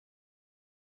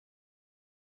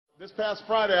This past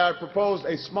Friday, I proposed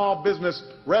a small business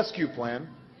rescue plan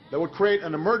that would create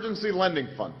an emergency lending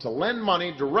fund to lend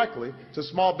money directly to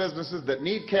small businesses that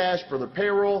need cash for their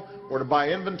payroll or to buy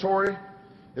inventory.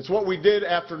 It's what we did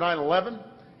after 9/11,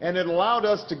 and it allowed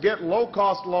us to get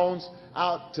low-cost loans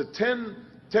out to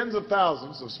tens of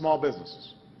thousands of small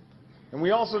businesses. And we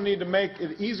also need to make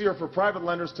it easier for private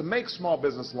lenders to make small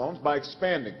business loans by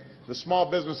expanding the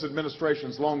Small Business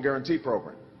Administration's loan guarantee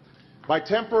program. By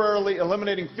temporarily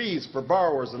eliminating fees for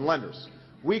borrowers and lenders,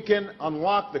 we can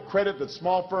unlock the credit that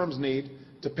small firms need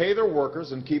to pay their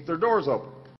workers and keep their doors open.